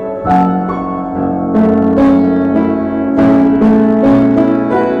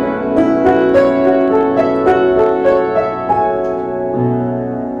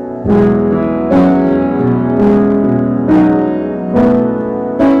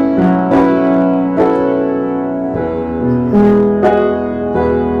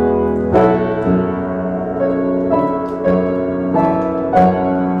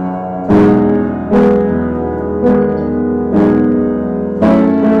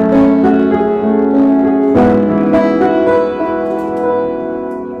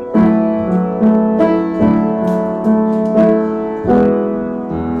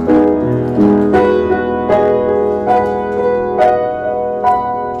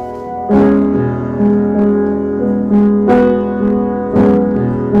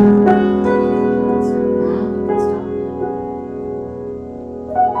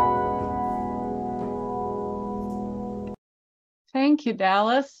Thank you,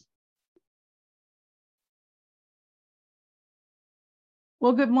 Dallas.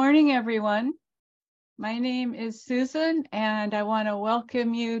 Well, good morning, everyone. My name is Susan, and I want to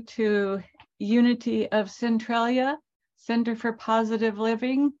welcome you to Unity of Centralia, Center for Positive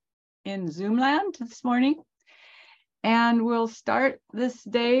Living in Zoomland this morning. And we'll start this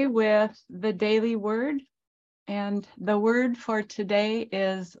day with the daily word. And the word for today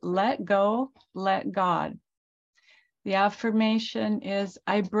is let go, let God. The affirmation is,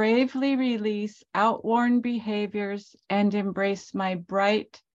 I bravely release outworn behaviors and embrace my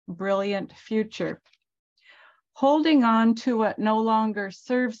bright, brilliant future. Holding on to what no longer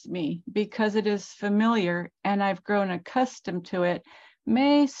serves me because it is familiar and I've grown accustomed to it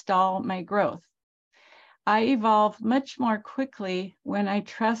may stall my growth. I evolve much more quickly when I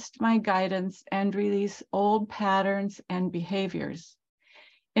trust my guidance and release old patterns and behaviors.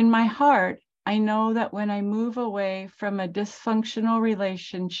 In my heart, I know that when I move away from a dysfunctional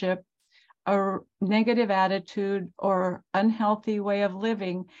relationship, a negative attitude, or unhealthy way of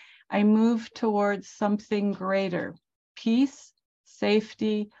living, I move towards something greater: peace,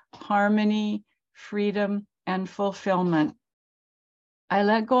 safety, harmony, freedom, and fulfillment. I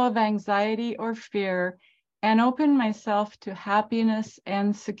let go of anxiety or fear and open myself to happiness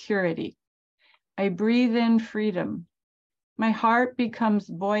and security. I breathe in freedom. My heart becomes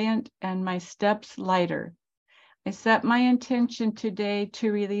buoyant and my steps lighter. I set my intention today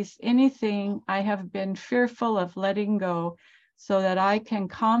to release anything I have been fearful of letting go so that I can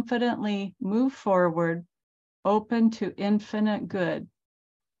confidently move forward, open to infinite good.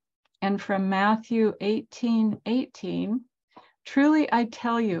 And from Matthew 18:18, truly I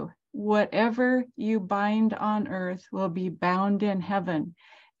tell you, whatever you bind on earth will be bound in heaven,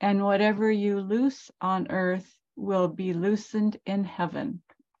 and whatever you loose on earth will be loosened in heaven.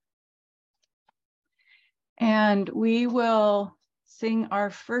 And we will sing our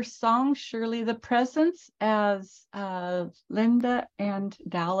first song, Surely the Presence, as Linda and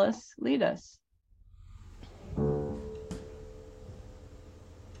Dallas lead us.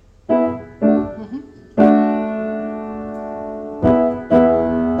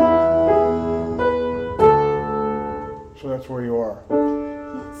 So that's where you are.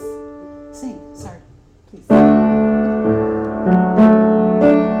 Yes. Sing. Sorry. Please.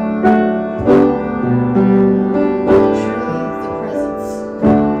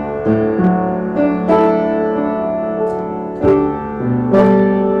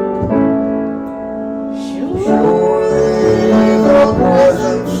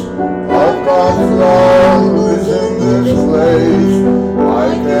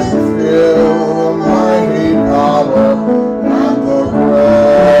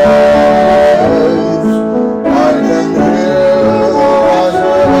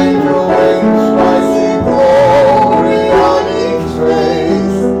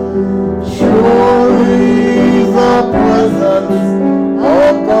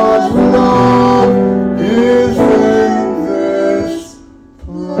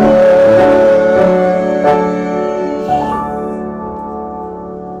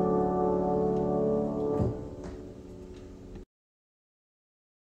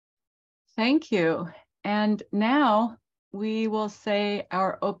 Thank you. And now we will say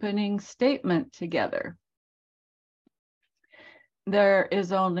our opening statement together. There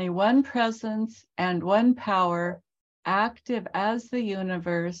is only one presence and one power, active as the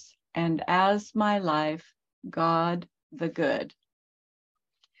universe and as my life, God the Good.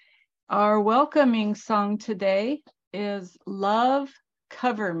 Our welcoming song today is Love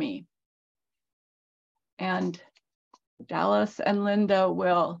Cover Me. And Dallas and Linda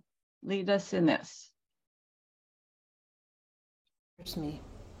will lead us in this. Here's me.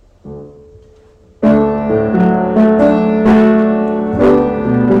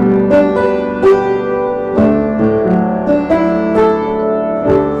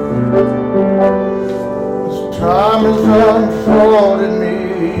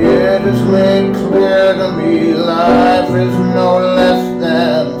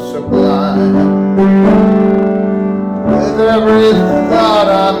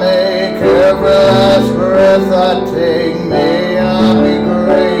 breath I take, may I be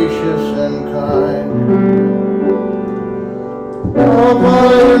gracious and kind. Love, I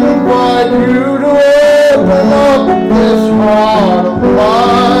invite you to open up this heart of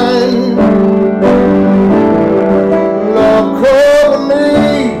mine. Love, cover me,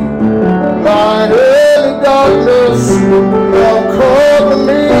 light any darkness. Love, cover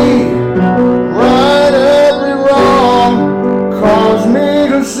me, right every wrong, cause me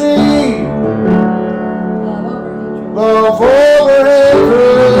to see. Love over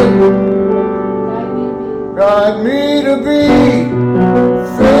hatred, guide me to be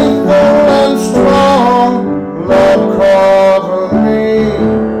faithful and strong. Love, cover me.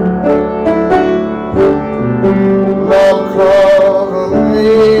 Love, cover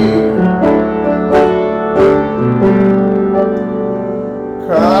me.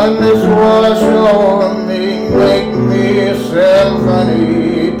 Kindness wash over me, make me a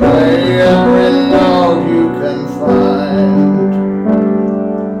symphony, play every note you can find.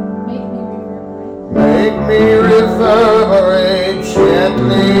 Make me reverberate,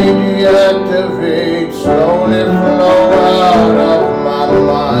 gently deactivate, slowly flow out of my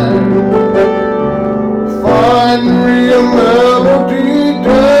mind. Find me a melody,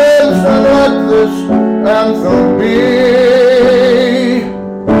 dance and let this anthem be.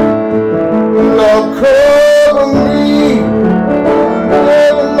 Love, cover me,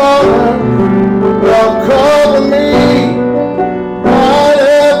 never mind. Love, cover me, right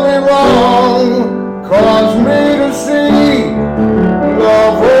every wrong, cause me to see.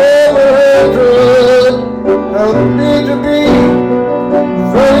 Love over hatred, help me to be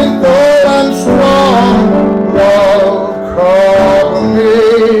faithful and strong. Love, cover me.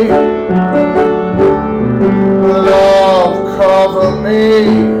 Love, cover me.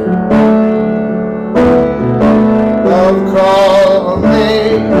 Love, cover me.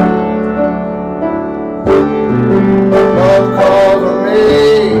 Love, cover me.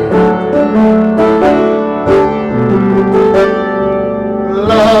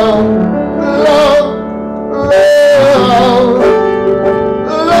 Love, love, love,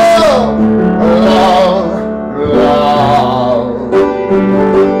 love, love,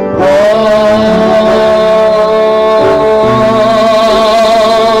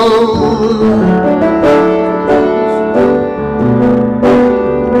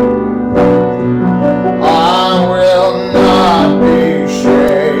 I will not be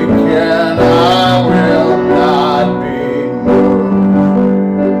shaken, I will not be moved.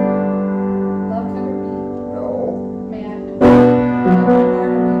 No.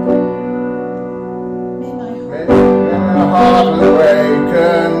 May my heart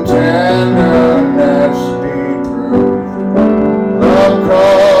awaken, tenderness be proved. Love,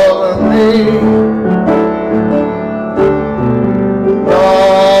 cover me.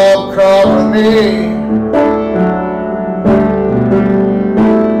 Love, cover me.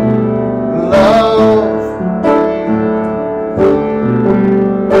 Love,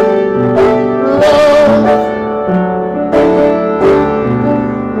 love,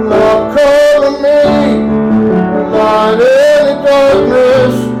 love, cover me. Light any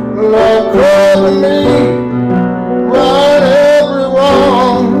darkness. Love, cover me, right every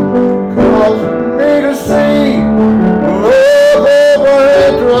wrong, cause me to see. Love over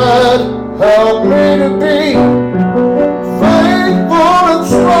hatred, help me to be faithful and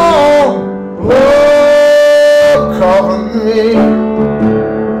strong. Love, cover me.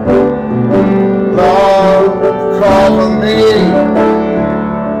 Love, cover me.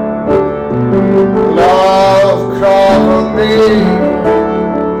 Love, cover me.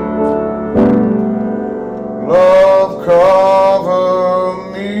 Love, cover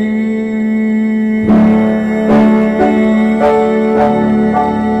me.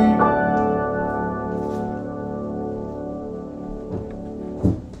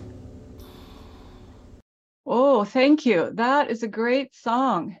 Oh, thank you. That is a great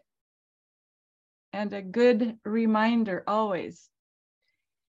song and a good reminder always.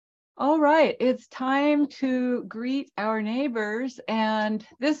 All right, it's time to greet our neighbors. And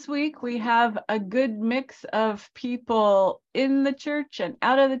this week we have a good mix of people in the church and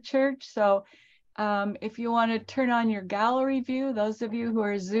out of the church. So if you want to turn on your gallery view, those of you who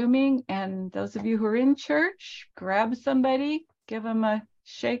are Zooming and those of you who are in church, grab somebody, give them a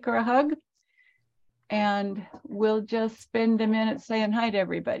shake or a hug, and we'll just spend a minute saying hi to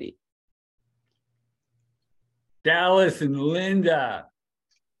everybody. Dallas and Linda,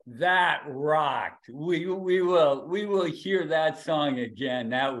 that rocked. We will hear that song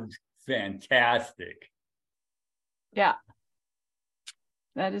again. That was fantastic. Yeah,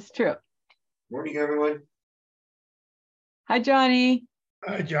 that is true. Morning, everyone. Hi, Johnny.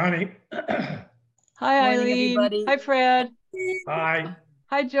 Hi, Johnny. Hi, Morning, Eileen. everybody. Hi, Fred. Hi.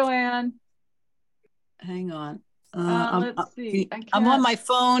 Hi, Joanne. Hang on. Let's see. I'm on my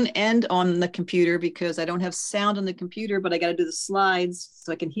phone and on the computer because I don't have sound on the computer, but I got to do the slides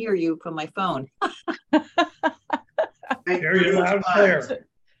so I can hear you from my phone. Hear you loud and clear.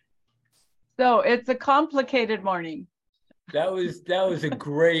 So it's a complicated morning. That was a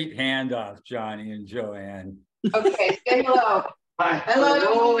great handoff, Johnny and Joanne. Okay, say hello. Hi.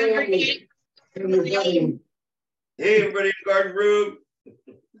 Hello. Hey, everybody in the garden room.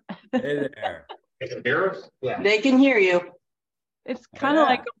 Hey there. They can hear us? Yeah. They can hear you. It's kind of Yeah.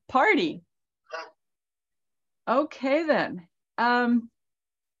 like a party. Okay, then.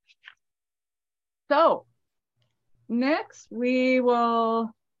 So next we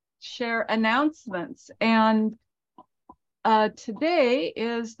will share announcements, and today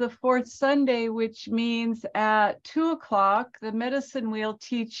is the fourth Sunday, which means at 2 o'clock, the Medicine Wheel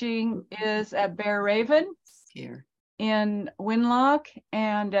teaching is at Bear Raven Here. in Winlock,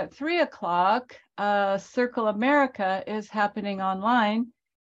 and at 3 o'clock, Circle America is happening online,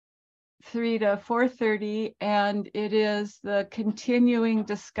 3 to 4:30, and it is the continuing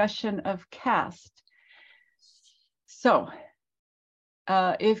discussion of caste. So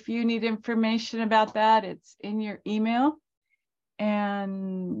if you need information about that, it's in your email.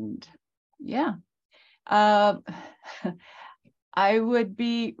 And yeah, I would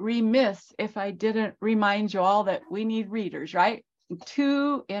be remiss if I didn't remind you all that we need readers, right?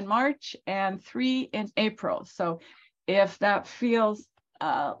 2 in March and 3 in April. So if that feels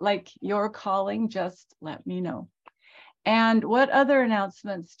like your calling, just let me know. And what other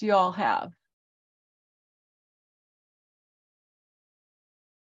announcements do you all have?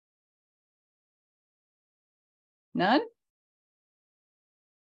 None?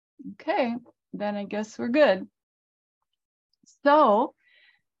 Okay, then I guess we're good. So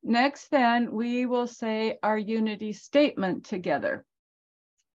next then we will say our unity statement together.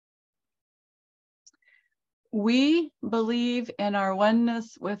 We believe in our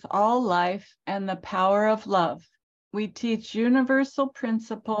oneness with all life and the power of love. We teach universal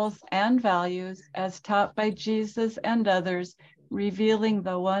principles and values as taught by Jesus and others, revealing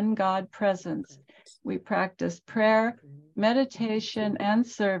the one God presence. We practice prayer, meditation, and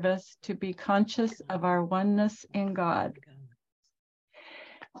service to be conscious of our oneness in God.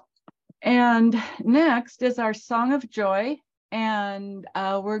 And next is our Song of Joy. And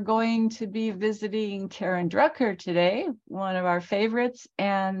we're going to be visiting Karen Drucker today, one of our favorites.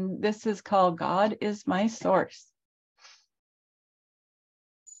 And this is called God is My Source.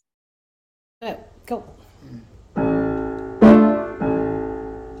 Go.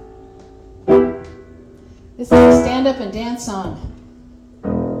 This is a stand up and dance song.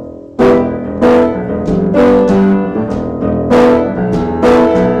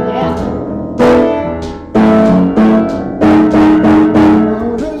 Yeah.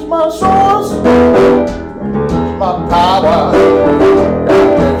 God is my source, my power, that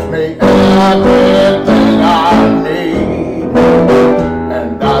gives me everything I need.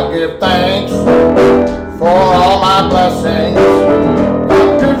 And I give thanks for all my blessings. God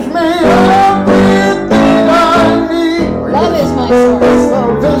gives me everything I need. Love is my source.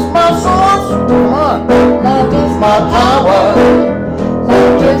 Love is my source, come on. Love is My power, that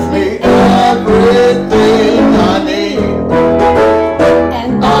gives me everything I need.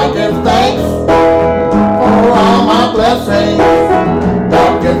 And I give thanks for all my blessings.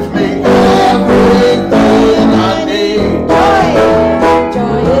 God gives me everything I need.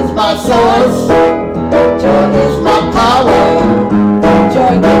 joy is My source, joy is my power.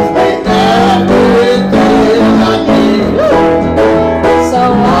 joy Gives me everything I need. So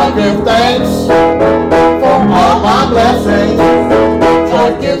I give thanks for all my blessings.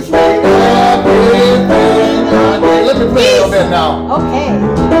 God gives me everything I need. Let me play a little bit now. Okay.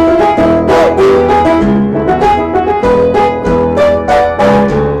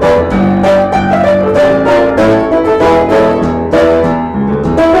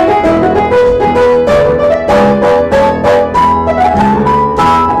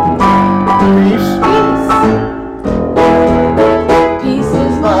 Peace, Peace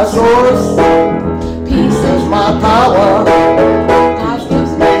is my source, peace is my power. God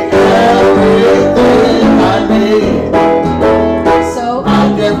gives me. Everything I need. So I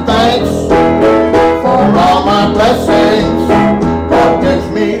give thanks for all my blessings. God gives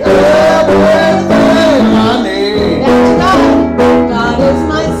me everything I need. back to God. God is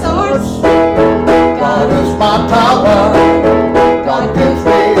my source. God is my power. God gives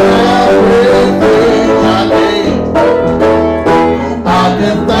me everything I need. I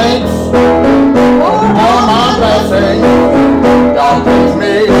give thanks for all my blessings. God gives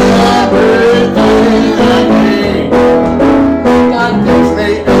me everything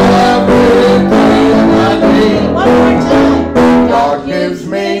gives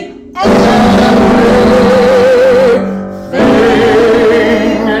me everything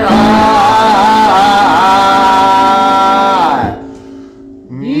I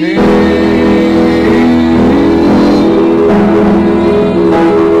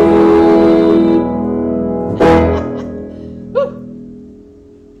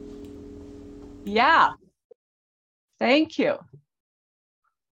Yeah. Thank you.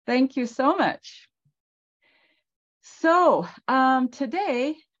 Thank you so much. So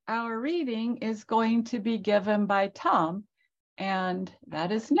today our reading is going to be given by Tom, and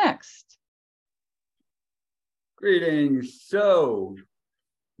that is next. Greetings. So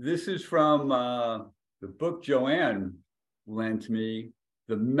this is from the book Joanne lent me,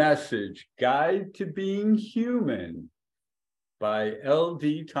 The Message, Guide to Being Human by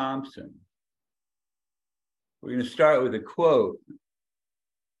L.D. Thompson. We're going to start with a quote.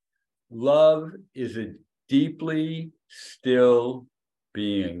 Love is a deeply still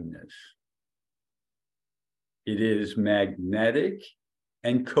beingness. It is magnetic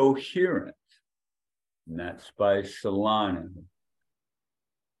and coherent. And that's by Solano.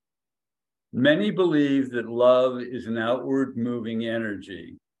 Many believe that love is an outward moving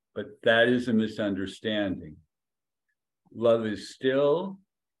energy, but that is a misunderstanding. Love is still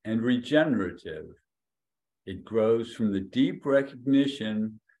and regenerative. It grows from the deep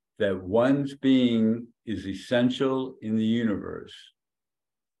recognition that one's being is essential in the universe.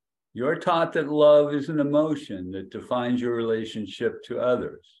 You're taught that love is an emotion that defines your relationship to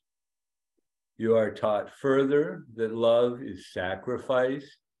others. You are taught further that love is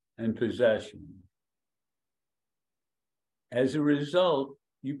sacrifice and possession. As a result,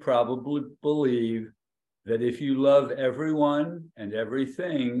 you probably believe that if you love everyone and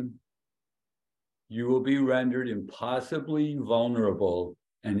everything, you will be rendered impossibly vulnerable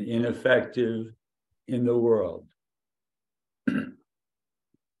and ineffective in the world.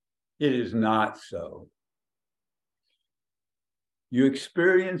 It is not so. You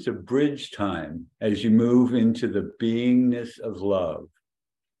experience a bridge time as you move into the beingness of love.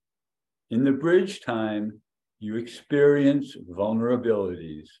 In the bridge time, you experience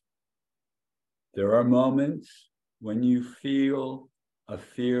vulnerabilities. There are moments when you feel a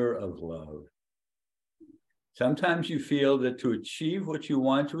fear of love. Sometimes you feel that to achieve what you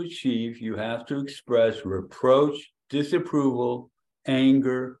want to achieve, you have to express reproach, disapproval,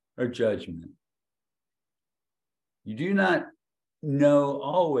 anger, or judgment. You do not know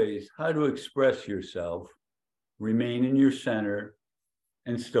always how to express yourself, remain in your center,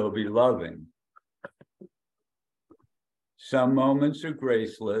 and still be loving. Some moments are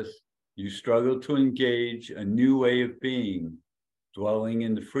graceless. You struggle to engage a new way of being, dwelling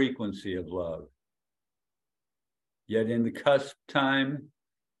in the frequency of love. Yet in the cusp time,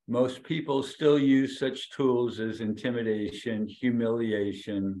 most people still use such tools as intimidation,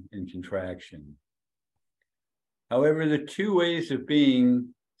 humiliation, and contraction. However, the two ways of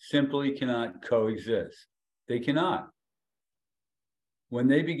being simply cannot coexist. They cannot. When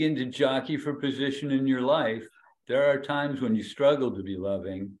they begin to jockey for position in your life, there are times when you struggle to be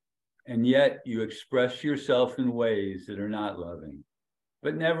loving, and yet you express yourself in ways that are not loving.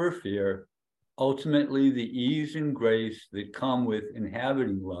 But never fear. Ultimately, the ease and grace that come with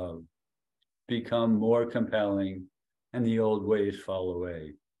inhabiting love become more compelling, and the old ways fall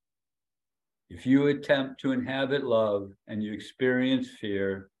away. If you attempt to inhabit love and you experience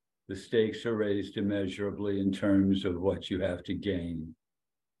fear, the stakes are raised immeasurably in terms of what you have to gain.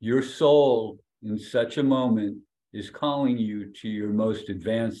 Your soul, in such a moment, is calling you to your most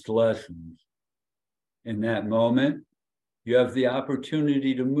advanced lessons. In that moment, you have the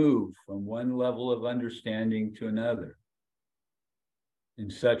opportunity to move from one level of understanding to another.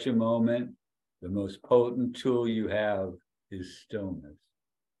 In such a moment, the most potent tool you have is stillness.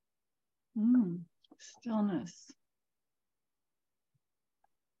 Stillness.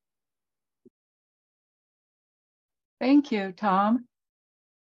 Thank you, Tom.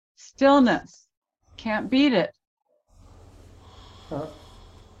 Stillness. Can't beat it.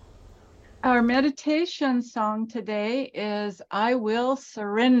 Our meditation song today is I Will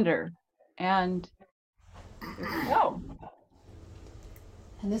Surrender. And here we go.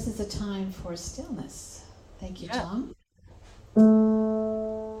 And this is a time for stillness. Thank you, Yeah. Tom.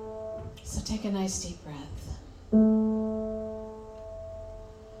 So take a nice deep breath.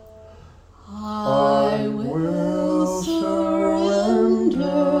 I will surrender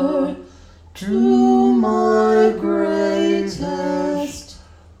to my greatest,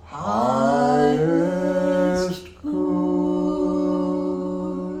 highest good.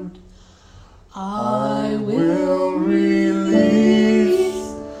 I will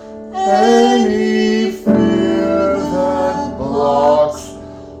release any fear that blocks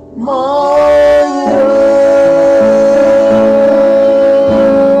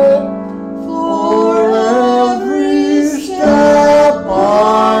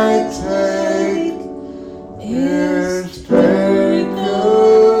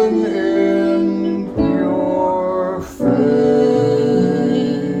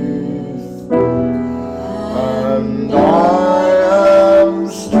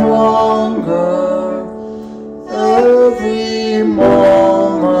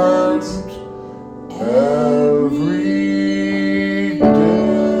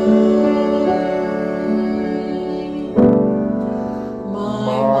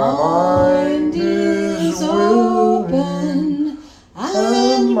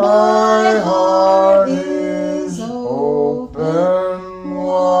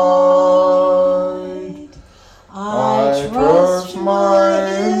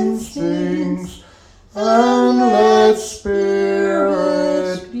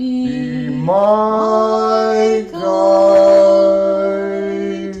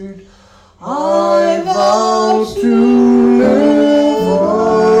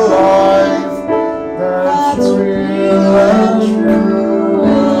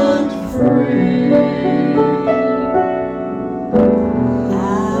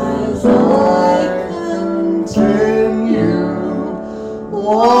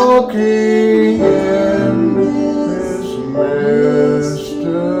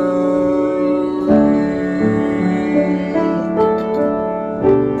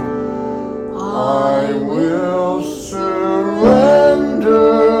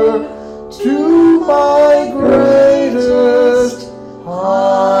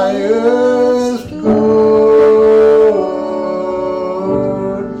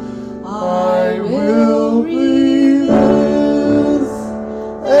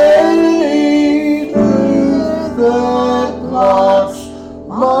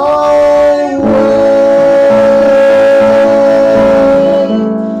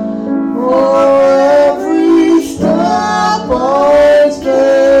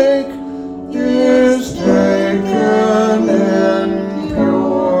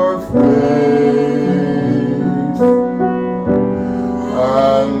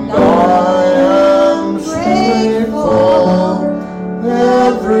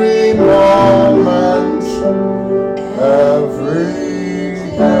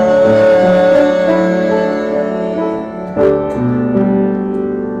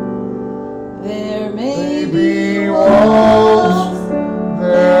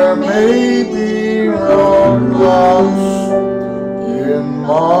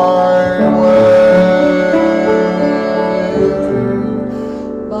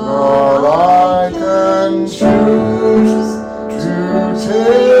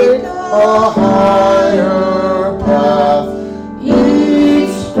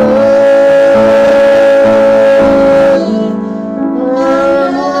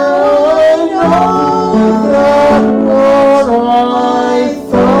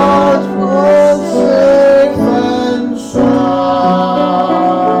Safe and sound.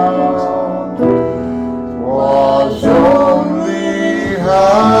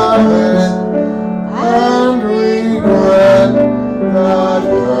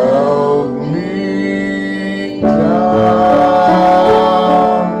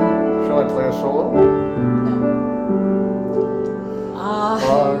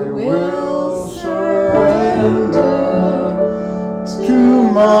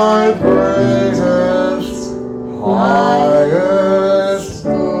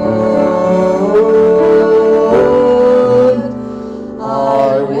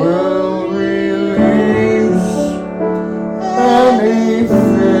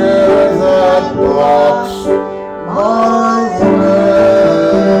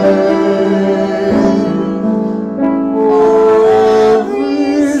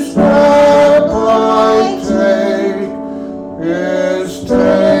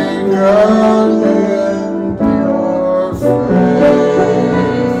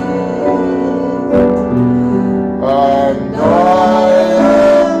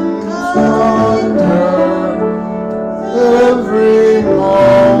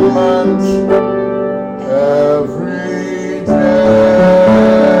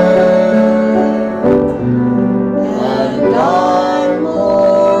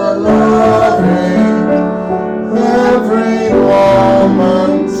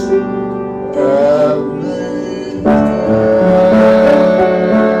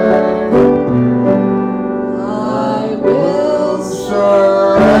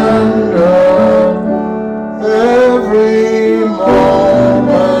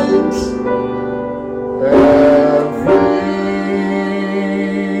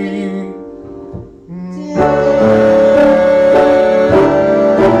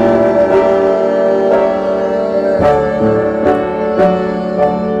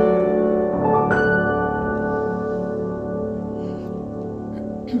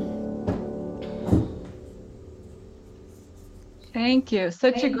 Thank you.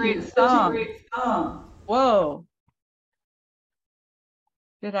 Such a great song. Whoa.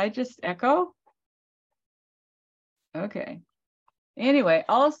 Did I just echo? Okay. Anyway,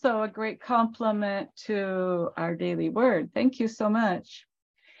 also a great compliment to our daily word. Thank you so much.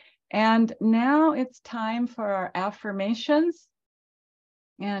 And now it's time for our affirmations.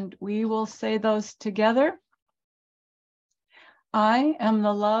 And we will say those together. I am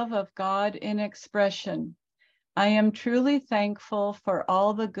the love of God in expression. I am truly thankful for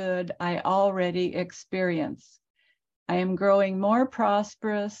all the good I already experience. I am growing more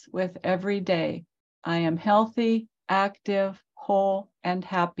prosperous with every day. I am healthy, active, whole, and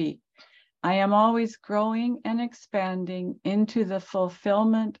happy. I am always growing and expanding into the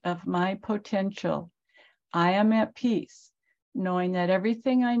fulfillment of my potential. I am at peace, knowing that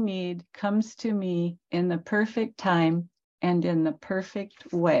everything I need comes to me in the perfect time and in the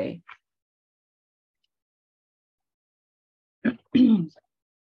perfect way.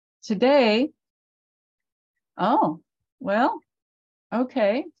 Today,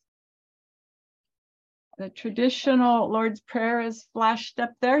 okay. The traditional Lord's Prayer is flashed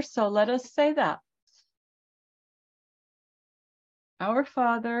up there, so let us say that. Our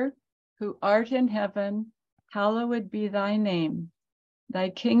Father, who art in heaven, hallowed be thy name. Thy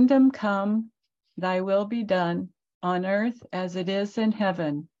kingdom come, thy will be done, on earth as it is in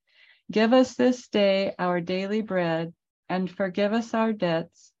heaven. Give us this day our daily bread, and forgive us our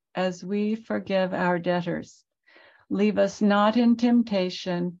debts as we forgive our debtors. Leave us not in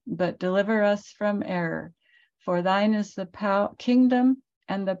temptation, but deliver us from error. For thine is the kingdom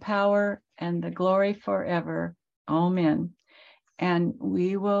and the power and the glory forever. Amen. And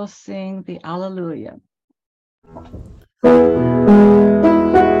we will sing the Alleluia.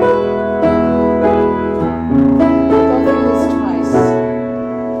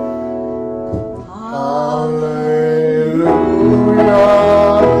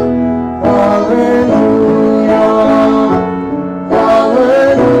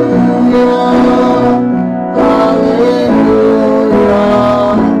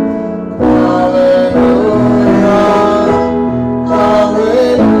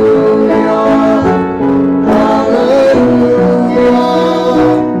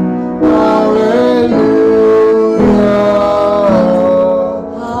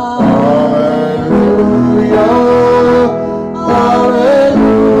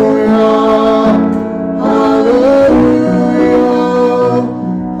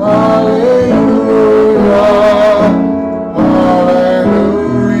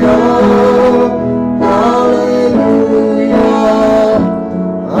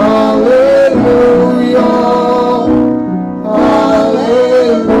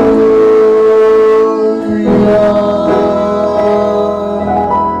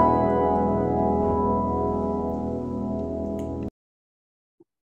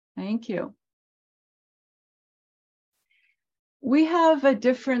 Thank you. We have a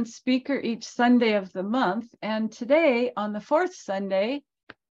different speaker each Sunday of the month, and today, on the fourth Sunday,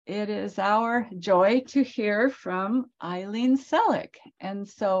 it is our joy to hear from Eileen Selleck. And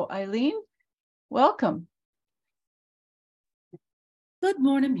so, Eileen, welcome. Good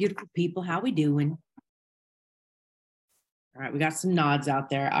morning, beautiful people. How we doing? All right, we got some nods out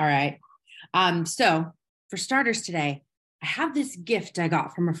there. All right. So for starters today, I have this gift I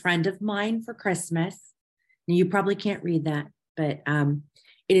got from a friend of mine for Christmas. And you probably can't read that, but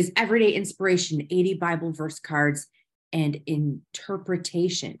it is Everyday Inspiration, 80 Bible verse cards and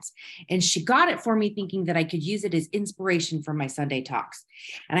interpretations. And she got it for me thinking that I could use it as inspiration for my Sunday talks.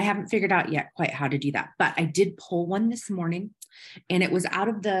 And I haven't figured out yet quite how to do that, but I did pull one this morning and it was out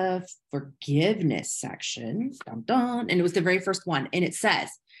of the forgiveness section. Dun, dun, and it was the very first one. And it says,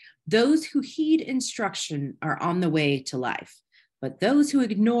 those who heed instruction are on the way to life, but those who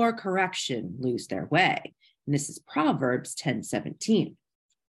ignore correction lose their way. And this is Proverbs 10:17.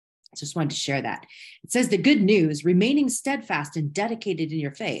 I just wanted to share that. It says the good news, remaining steadfast and dedicated in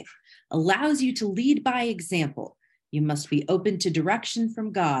your faith, allows you to lead by example. You must be open to direction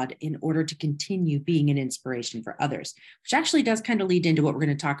from God in order to continue being an inspiration for others, which actually does kind of lead into what we're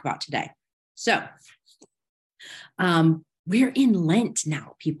going to talk about today. So we're in Lent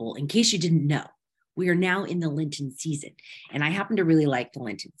now, people, in case you didn't know. We are now in the Lenten season, and I happen to really like the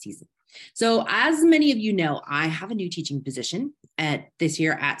Lenten season. So as many of you know, I have a new teaching position this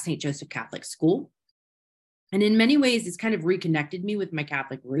year at St. Joseph Catholic School. And in many ways, it's kind of reconnected me with my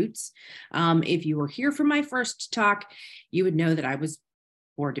Catholic roots. If you were here for my first talk, you would know that I was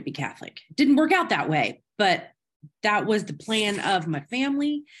born to be Catholic. It didn't work out that way, but that was the plan of my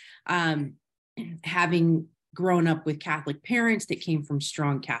family. Having grown up with Catholic parents that came from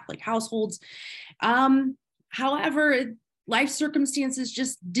strong Catholic households. However, life circumstances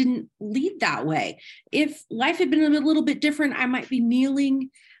just didn't lead that way. If life had been a little bit different, I might be kneeling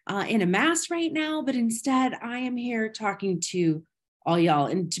in a mass right now, but instead I am here talking to all y'all.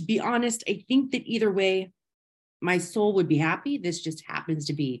 And to be honest, I think that either way, my soul would be happy. This just happens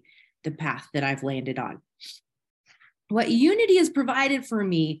to be the path that I've landed on. What Unity has provided for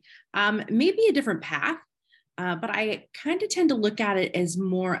me may be a different path, but I kind of tend to look at it as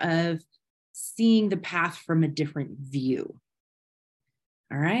more of seeing the path from a different view.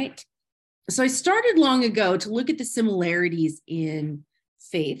 All right. So I started long ago to look at the similarities in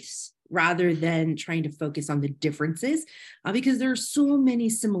faiths rather than trying to focus on the differences, because there are so many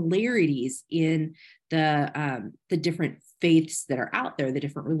similarities in the different faiths that are out there, the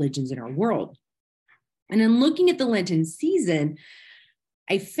different religions in our world. And in looking at the Lenten season,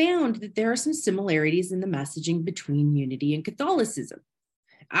 I found that there are some similarities in the messaging between Unity and Catholicism.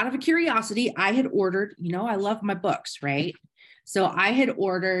 Out of a curiosity, I had ordered, I love my books, right? So I had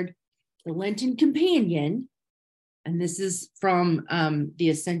ordered the Lenten Companion, and this is from the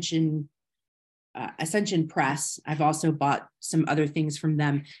Ascension Press. I've also bought some other things from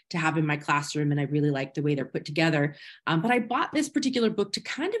them to have in my classroom, and I really like the way they're put together. But I bought this particular book to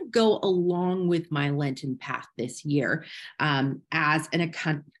kind of go along with my Lenten path this year as an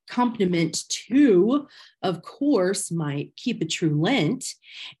accompaniment to, of course, my Keep a True Lent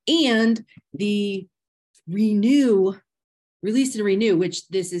and the Release and Renew, which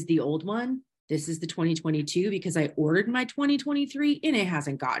this is the old one. This is the 2022 because I ordered my 2023 and it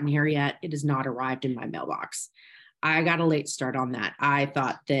hasn't gotten here yet. It has not arrived in my mailbox. I got a late start on that. I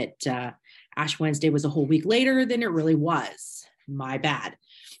thought that Ash Wednesday was a whole week later than it really was. My bad.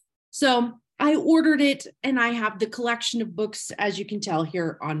 So I ordered it, and I have the collection of books, as you can tell,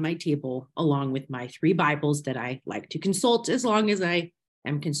 here on my table, along with my 3 Bibles that I like to consult as long as I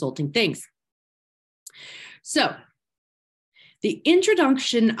am consulting things. So the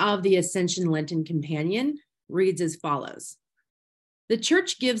introduction of the Ascension Lenten Companion reads as follows. The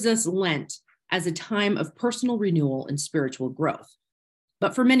Church gives us Lent as a time of personal renewal and spiritual growth.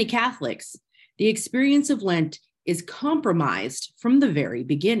 But for many Catholics, the experience of Lent is compromised from the very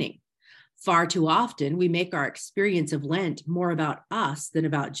beginning. Far too often, we make our experience of Lent more about us than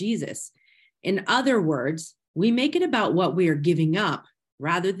about Jesus. In other words, we make it about what we are giving up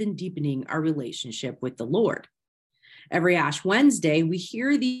rather than deepening our relationship with the Lord. Every Ash Wednesday, we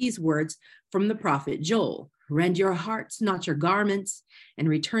hear these words from the prophet Joel. Rend your hearts, not your garments, and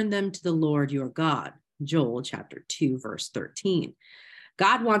return them to the Lord your God. Joel chapter 2, verse 13.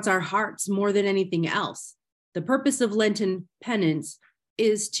 God wants our hearts more than anything else. The purpose of Lenten penance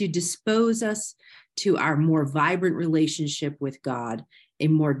is to dispose us to our more vibrant relationship with God, a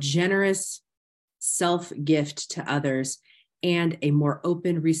more generous self-gift to others, and a more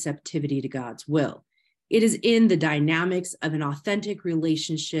open receptivity to God's will. It is in the dynamics of an authentic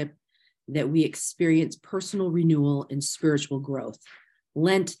relationship that we experience personal renewal and spiritual growth.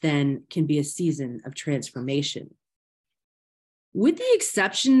 Lent, then, can be a season of transformation. With the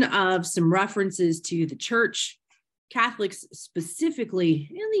exception of some references to the church, Catholics specifically,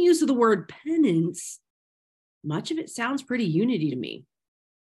 and the use of the word penance, much of it sounds pretty Unity to me.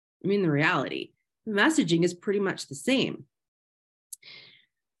 I mean, the reality, the messaging is pretty much the same.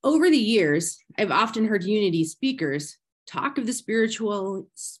 Over the years, I've often heard Unity speakers talk of the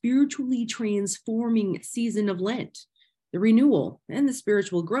spiritually transforming season of Lent, the renewal, and the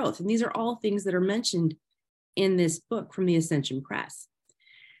spiritual growth. And these are all things that are mentioned in this book from the Ascension Press.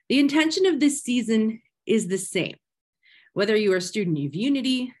 The intention of this season is the same, whether you are a student of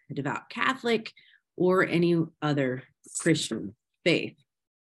Unity, a devout Catholic, or any other Christian faith.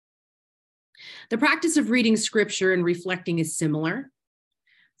 The practice of reading scripture and reflecting is similar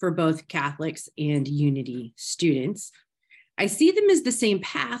for both Catholics and Unity students. I see them as the same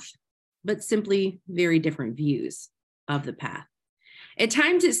path, but simply very different views of the path. At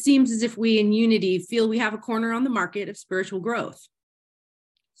times, it seems as if we in Unity feel we have a corner on the market of spiritual growth.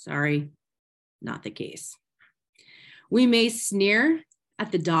 Sorry, not the case. We may sneer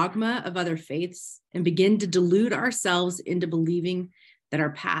at the dogma of other faiths and begin to delude ourselves into believing that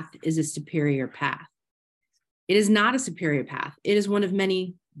our path is a superior path. It is not a superior path. It is one of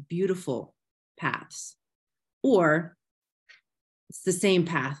many beautiful paths, or it's the same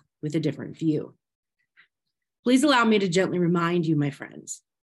path with a different view. Please allow me to gently remind you, my friends,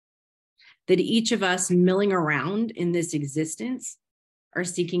 that each of us milling around in this existence are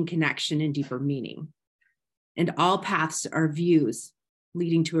seeking connection and deeper meaning. And all paths are views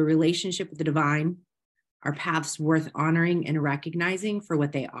leading to a relationship with the divine, are paths worth honoring and recognizing for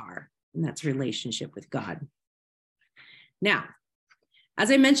what they are, and that's relationship with God. Now, as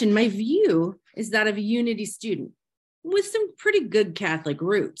I mentioned, my view is that of a Unity student with some pretty good Catholic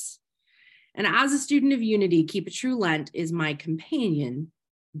roots. And as a student of Unity, Keep a True Lent is my companion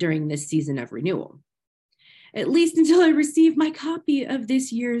during this season of renewal, at least until I receive my copy of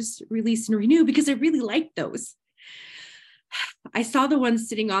this year's Release and Renew, because I really like those. I saw the one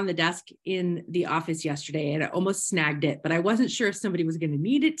sitting on the desk in the office yesterday and I almost snagged it, but I wasn't sure if somebody was going to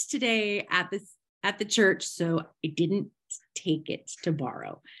need it today at the church, so I didn't take it to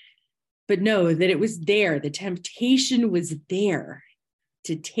borrow. But know that it was there. The temptation was there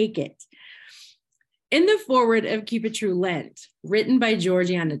to take it. In the foreword of Keep a True Lent, written by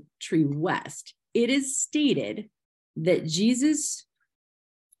Georgiana Tree West, it is stated that Jesus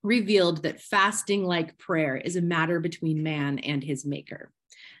revealed that fasting, like prayer, is a matter between man and his maker.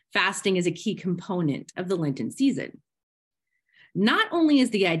 Fasting is a key component of the Lenten season. Not only is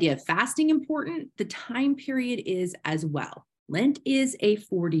the idea of fasting important, the time period is as well. Lent is a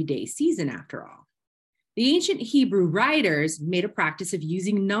 40-day season after all. The ancient Hebrew writers made a practice of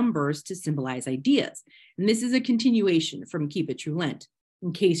using numbers to symbolize ideas. And this is a continuation from Keep It True Lent,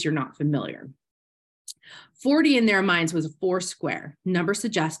 in case you're not familiar. 40 in their minds was a foursquare, number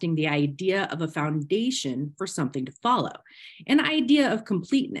suggesting the idea of a foundation for something to follow, an idea of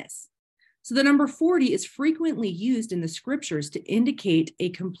completeness. So the number 40 is frequently used in the scriptures to indicate a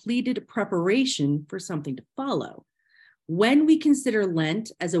completed preparation for something to follow. When we consider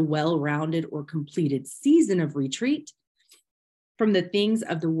Lent as a well-rounded or completed season of retreat from the things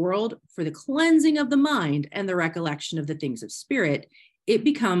of the world for the cleansing of the mind and the recollection of the things of spirit, it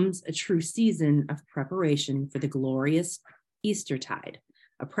becomes a true season of preparation for the glorious Eastertide,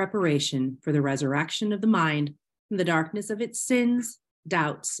 a preparation for the resurrection of the mind from the darkness of its sins,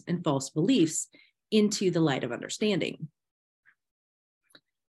 doubts, and false beliefs into the light of understanding.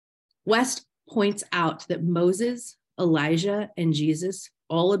 West points out that Moses, Elijah, and Jesus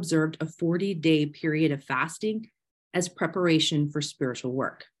all observed a 40-day period of fasting as preparation for spiritual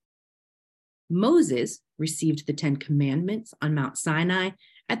work. Moses received the 10 Commandments on Mount Sinai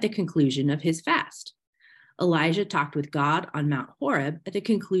at the conclusion of his fast. Elijah talked with God on Mount Horeb at the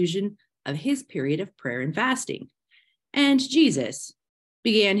conclusion of his period of prayer and fasting. And Jesus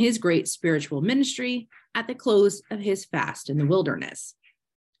began his great spiritual ministry at the close of his fast in the wilderness.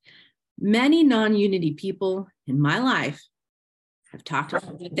 Many non-Unity people in my life have talked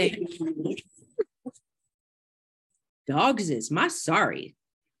about that they dogs is my sorry.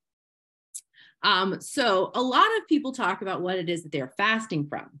 So a lot of people talk about what it is that they're fasting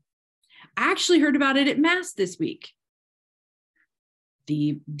from. I actually heard about it at Mass this week.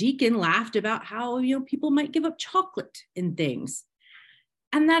 The deacon laughed about how, people might give up chocolate and things.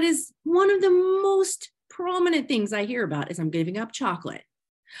 And that is one of the most prominent things I hear about is I'm giving up chocolate,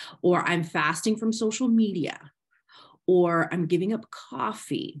 or I'm fasting from social media, or I'm giving up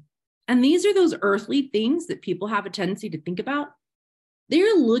coffee. And these are those earthly things that people have a tendency to think about.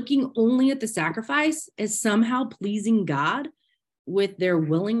 They're looking only at the sacrifice as somehow pleasing God with their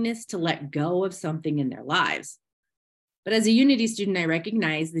willingness to let go of something in their lives. But as a Unity student, I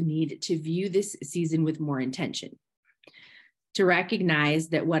recognize the need to view this season with more intention, to recognize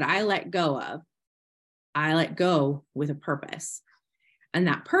that what I let go of, I let go with a purpose. And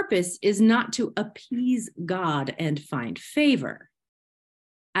that purpose is not to appease God and find favor.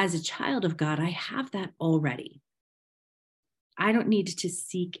 As a child of God, I have that already. I don't need to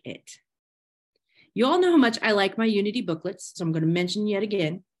seek it. You all know how much I like my Unity booklets, so I'm going to mention yet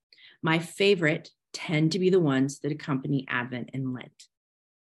again. My favorite tend to be the ones that accompany Advent and Lent,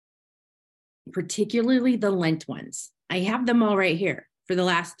 particularly the Lent ones. I have them all right here for the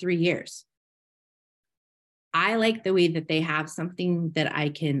last 3 years. I like the way that they have something that I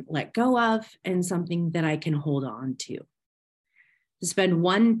can let go of and something that I can hold on to spend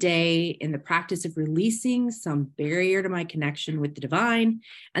one day in the practice of releasing some barrier to my connection with the divine,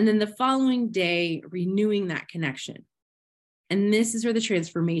 and then the following day, renewing that connection. And this is where the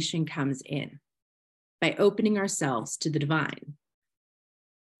transformation comes in, by opening ourselves to the divine.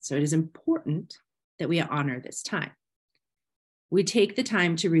 So it is important that we honor this time. We take the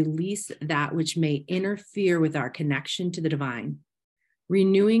time to release that which may interfere with our connection to the divine,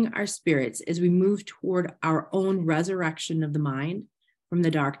 renewing our spirits as we move toward our own resurrection of the mind from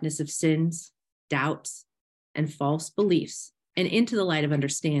the darkness of sins, doubts, and false beliefs, and into the light of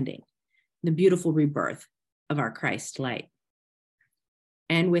understanding, the beautiful rebirth of our Christ light.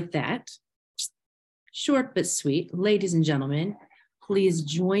 And with that, short but sweet, ladies and gentlemen, please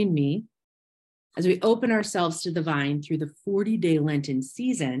join me as we open ourselves to the divine through the 40-day Lenten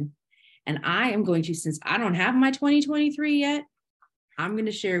season. And I am going to, since I don't have my 2023 yet, I'm going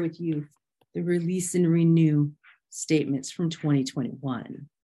to share with you the Release and Renew statements from 2021.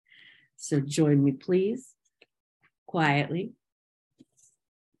 So join me, please, quietly.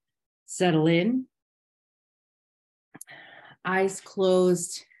 Settle in, eyes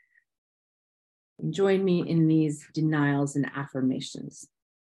closed, and join me in these denials and affirmations.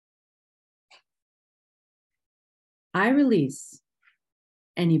 I release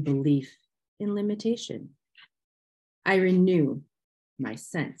any belief in limitation. I renew my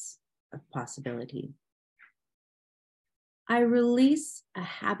sense of possibility. I release a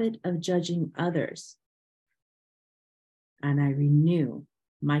habit of judging others, and I renew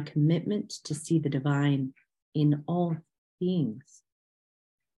my commitment to see the divine in all beings.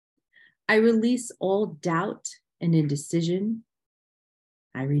 I release all doubt and indecision.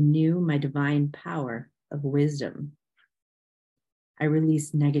 I renew my divine power of wisdom. I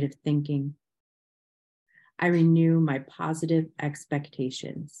release negative thinking. I renew my positive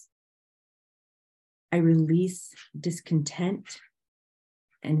expectations. I release discontent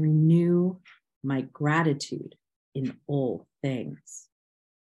and renew my gratitude in all things.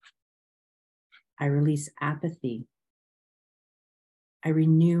 I release apathy. I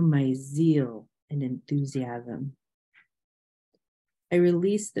renew my zeal and enthusiasm. I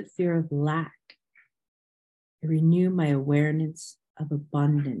release the fear of lack. I renew my awareness of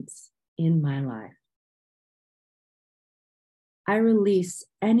abundance in my life. I release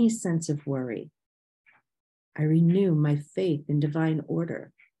any sense of worry. I renew my faith in divine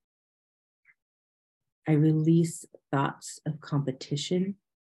order. I release thoughts of competition,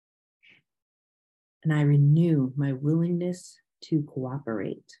 and I renew my willingness to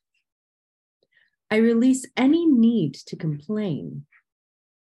cooperate. I release any need to complain,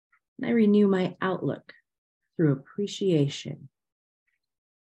 and I renew my outlook through appreciation.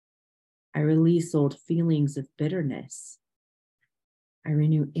 I release old feelings of bitterness. I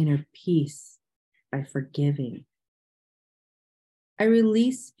renew inner peace by forgiving. I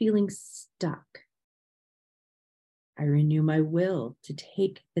release feeling stuck. I renew my will to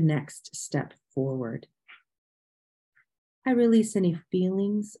take the next step forward. I release any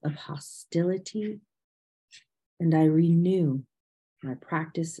feelings of hostility, and I renew my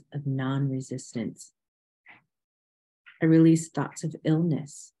practice of non-resistance. I release thoughts of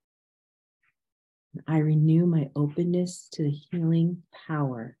illness. I renew my openness to the healing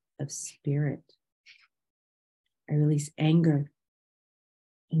power of spirit. I release anger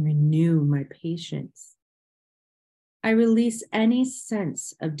and renew my patience. I release any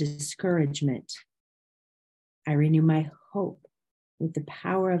sense of discouragement. I renew my hope with the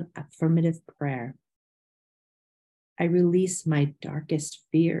power of affirmative prayer. I release my darkest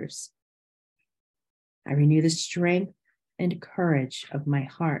fears. I renew the strength and courage of my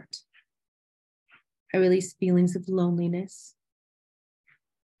heart. I release feelings of loneliness.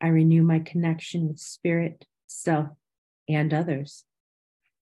 I renew my connection with spirit, self, and others.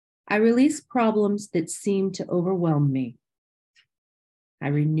 I release problems that seem to overwhelm me. I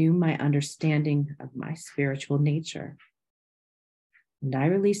renew my understanding of my spiritual nature. And I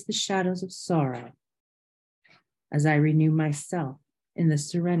release the shadows of sorrow as I renew myself in the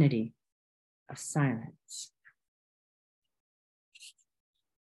serenity of silence.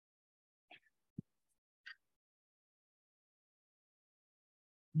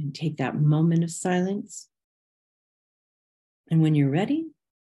 And take that moment of silence. And when you're ready,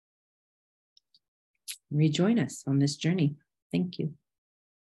 rejoin us on this journey. Thank you.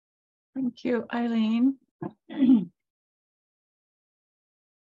 Thank you, Eileen.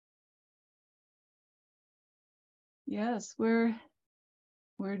 Yes, we're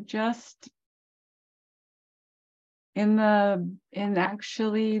just in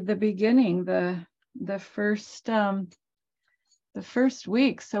actually the beginning, the first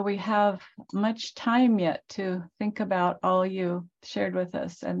week. So we have much time yet to think about all you shared with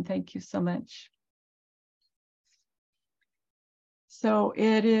us, and thank you so much. So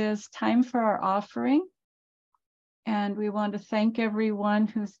it is time for our offering, and we want to thank everyone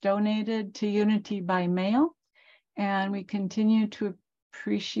who's donated to Unity by mail, and we continue to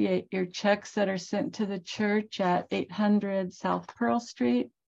appreciate your checks that are sent to the church at 800 South Pearl Street,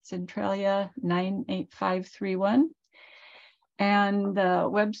 Centralia 98531. And the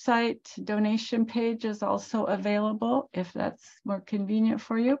website donation page is also available if that's more convenient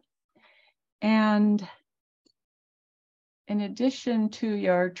for you. And in addition to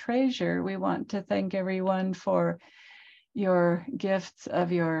your treasure, we want to thank everyone for your gifts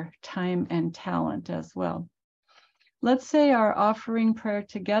of your time and talent as well. Let's say our offering prayer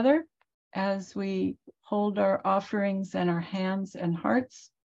together as we hold our offerings in our hands and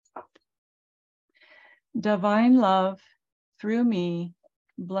hearts. Divine love, through me,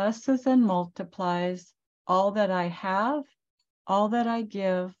 blesses and multiplies all that I have, all that I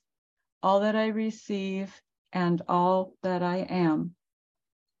give, all that I receive, and all that I am.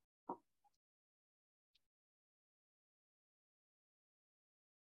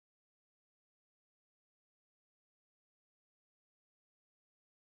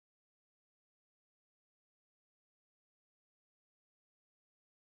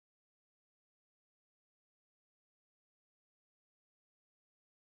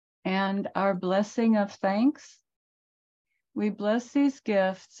 And our blessing of thanks. We bless these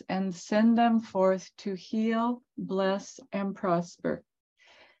gifts and send them forth to heal, bless, and prosper.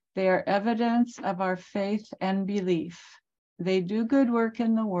 They are evidence of our faith and belief. They do good work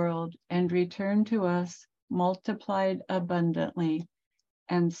in the world and return to us multiplied abundantly.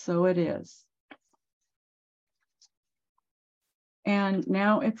 And so it is. And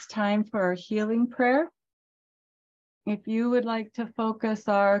now it's time for our healing prayer. If you would like to focus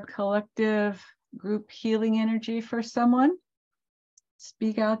our collective group healing energy for someone,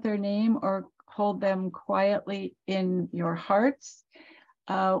 speak out their name or hold them quietly in your hearts.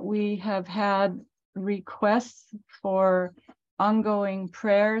 We have had requests for ongoing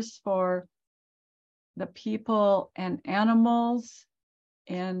prayers for the people and animals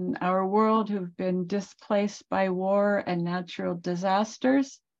in our world who've been displaced by war and natural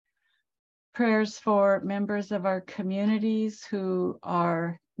disasters. Prayers for members of our communities who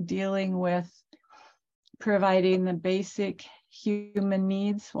are dealing with providing the basic human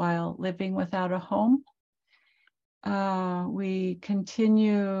needs while living without a home. We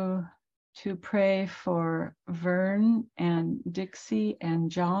continue to pray for Vern and Dixie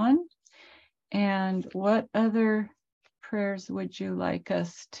and John. And what other prayers would you like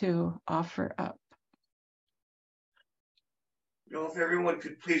us to offer up? You know, if everyone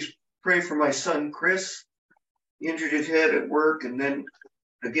could please pray for my son, Chris. He injured his head at work and then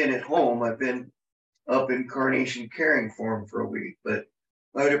again at home. I've been up in Carnation caring for him for a week, but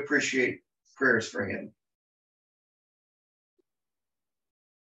I'd appreciate prayers for him.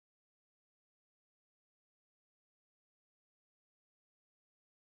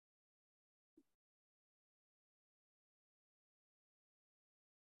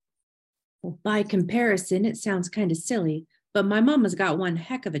 Well, by comparison, it sounds kind of silly, but my mama's got one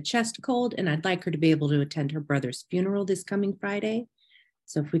heck of a chest cold, and I'd like her to be able to attend her brother's funeral this coming Friday.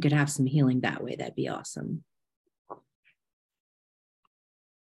 So if we could have some healing that way, that'd be awesome.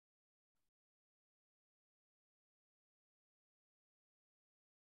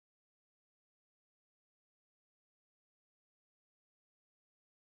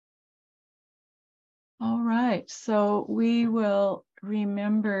 All right, so we will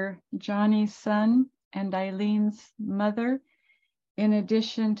remember Johnny's son and Eileen's mother, in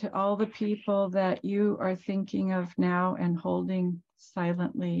addition to all the people that you are thinking of now and holding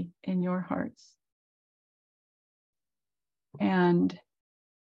silently in your hearts. And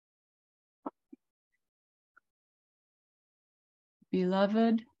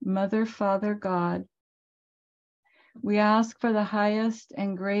beloved Mother, Father, God, we ask for the highest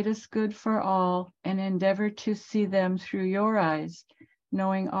and greatest good for all and endeavor to see them through your eyes,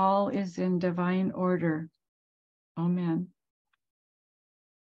 knowing all is in divine order. Amen.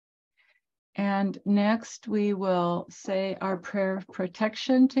 And next we will say our prayer of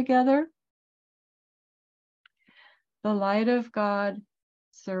protection together. The light of God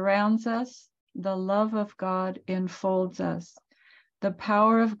surrounds us. The love of God enfolds us. The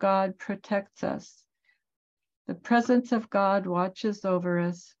power of God protects us. The presence of God watches over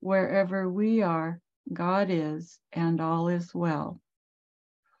us. Wherever we are, God is, and all is well.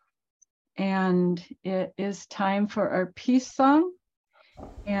 And it is time for our peace song.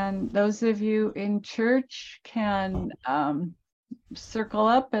 And those of you in church can circle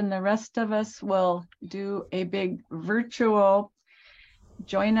up, and the rest of us will do a big virtual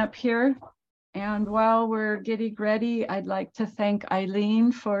join up here. And while we're getting ready, I'd like to thank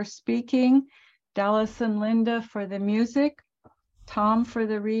Eileen for speaking, Dallas and Linda for the music, Tom for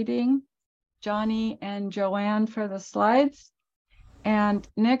the reading, Johnny and Joanne for the slides. And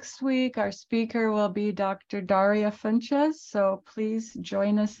next week, our speaker will be Dr. Daria Funches. So please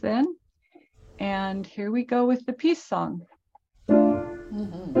join us then. And here we go with the peace song.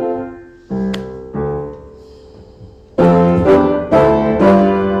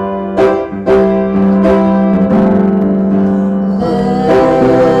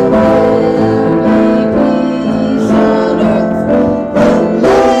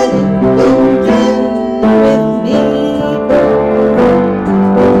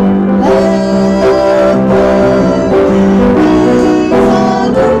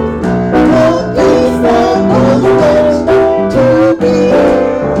 To be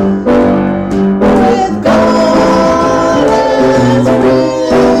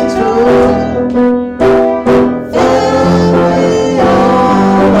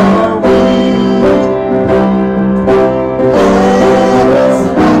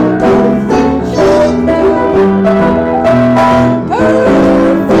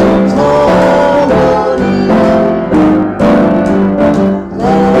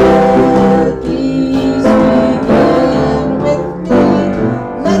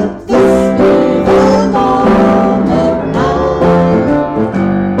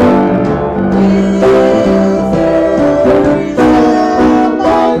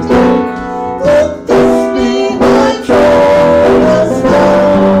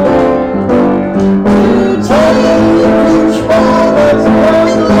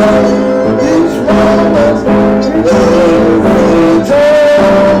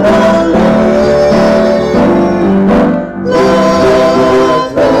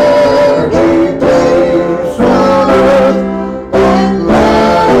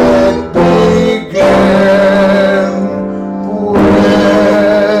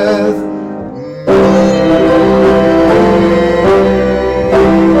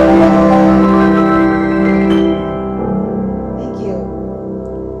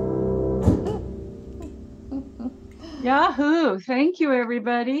Yahoo! Thank you,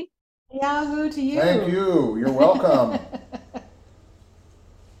 everybody. Yahoo to you. Thank you. You're welcome.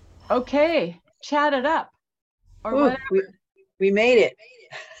 Okay, chat it up. Or Ooh, whatever. we made it.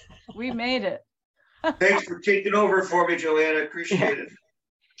 We made it. Thanks for taking over for me, Joanna. Appreciate it.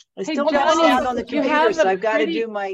 I Hey, still don't have Johnny, sound on the you computer, have so a I've got to pretty- do my